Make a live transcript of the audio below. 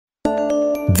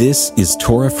This is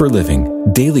Torah for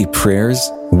Living, daily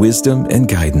prayers, wisdom, and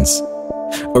guidance.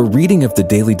 A reading of the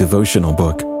daily devotional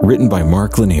book written by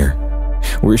Mark Lanier.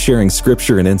 We're sharing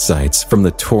scripture and insights from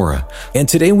the Torah. And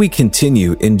today we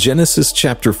continue in Genesis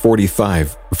chapter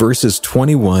 45, verses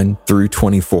 21 through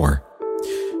 24.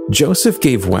 Joseph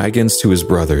gave wagons to his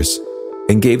brothers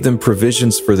and gave them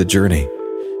provisions for the journey.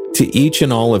 To each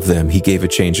and all of them he gave a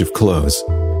change of clothes.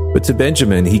 But to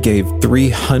Benjamin he gave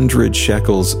 300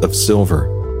 shekels of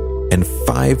silver and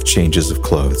 5 changes of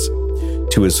clothes.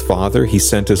 To his father he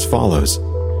sent as follows: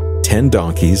 10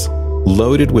 donkeys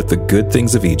loaded with the good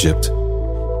things of Egypt,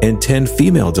 and 10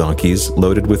 female donkeys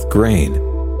loaded with grain,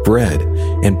 bread,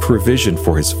 and provision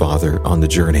for his father on the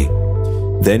journey.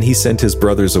 Then he sent his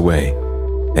brothers away,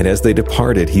 and as they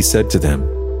departed he said to them,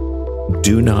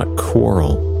 "Do not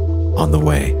quarrel on the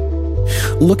way."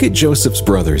 Look at Joseph's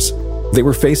brothers. They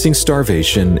were facing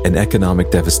starvation and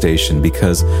economic devastation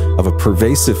because of a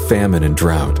pervasive famine and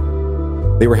drought.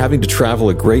 They were having to travel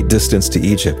a great distance to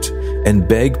Egypt and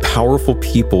beg powerful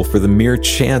people for the mere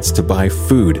chance to buy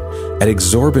food at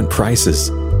exorbitant prices.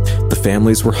 The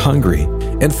families were hungry,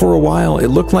 and for a while it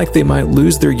looked like they might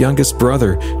lose their youngest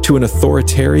brother to an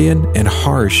authoritarian and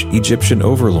harsh Egyptian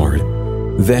overlord.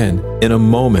 Then, in a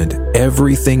moment,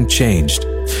 everything changed.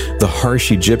 The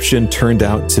harsh Egyptian turned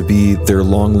out to be their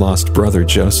long-lost brother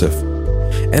Joseph.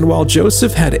 And while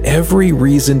Joseph had every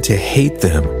reason to hate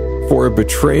them for a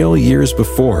betrayal years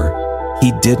before,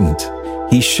 he didn't.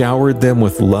 He showered them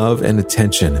with love and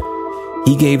attention.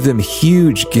 He gave them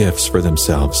huge gifts for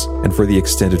themselves and for the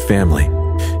extended family.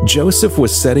 Joseph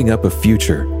was setting up a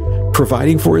future,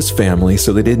 providing for his family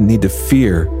so they didn't need to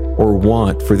fear or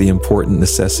want for the important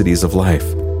necessities of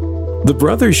life. The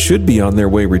brothers should be on their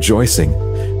way rejoicing.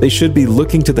 They should be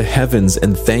looking to the heavens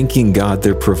and thanking God,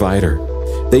 their provider.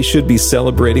 They should be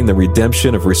celebrating the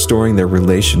redemption of restoring their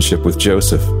relationship with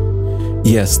Joseph.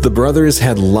 Yes, the brothers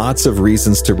had lots of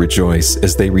reasons to rejoice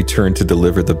as they returned to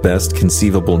deliver the best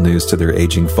conceivable news to their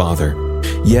aging father.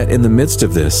 Yet in the midst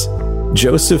of this,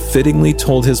 Joseph fittingly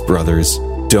told his brothers,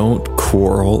 "Don't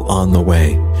quarrel on the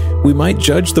way." We might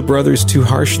judge the brothers too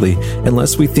harshly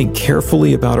unless we think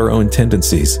carefully about our own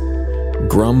tendencies.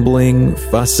 Grumbling,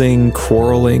 fussing,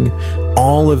 quarreling,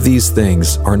 all of these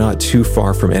things are not too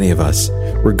far from any of us,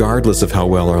 regardless of how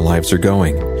well our lives are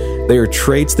going. They are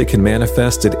traits that can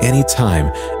manifest at any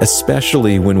time,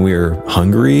 especially when we're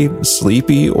hungry,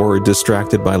 sleepy, or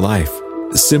distracted by life.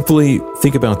 Simply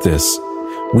think about this.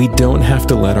 We don't have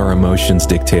to let our emotions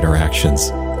dictate our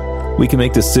actions. We can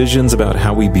make decisions about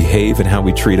how we behave and how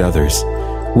we treat others.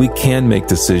 We can make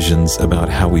decisions about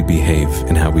how we behave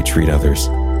and how we treat others.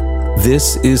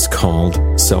 This is called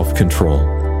self-control,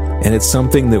 and it's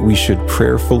something that we should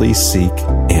prayerfully seek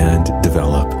and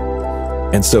develop.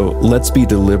 And so let's be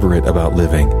deliberate about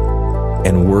living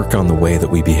and work on the way that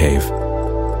we behave.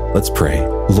 Let's pray.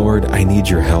 Lord, I need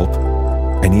your help.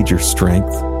 I need your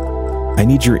strength. I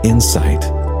need your insight,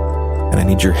 and I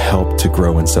need your help to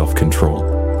grow in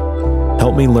self-control.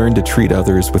 Help me learn to treat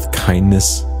others with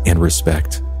kindness and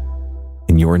respect.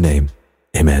 In your name,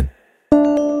 amen.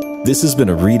 This has been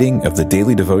a reading of the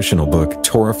daily devotional book,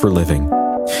 Torah for Living.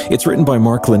 It's written by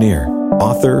Mark Lanier,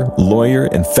 author, lawyer,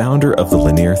 and founder of the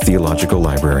Lanier Theological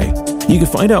Library. You can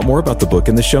find out more about the book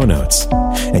in the show notes.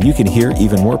 And you can hear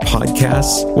even more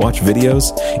podcasts, watch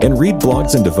videos, and read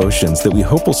blogs and devotions that we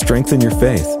hope will strengthen your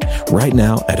faith right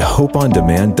now at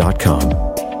hopeondemand.com.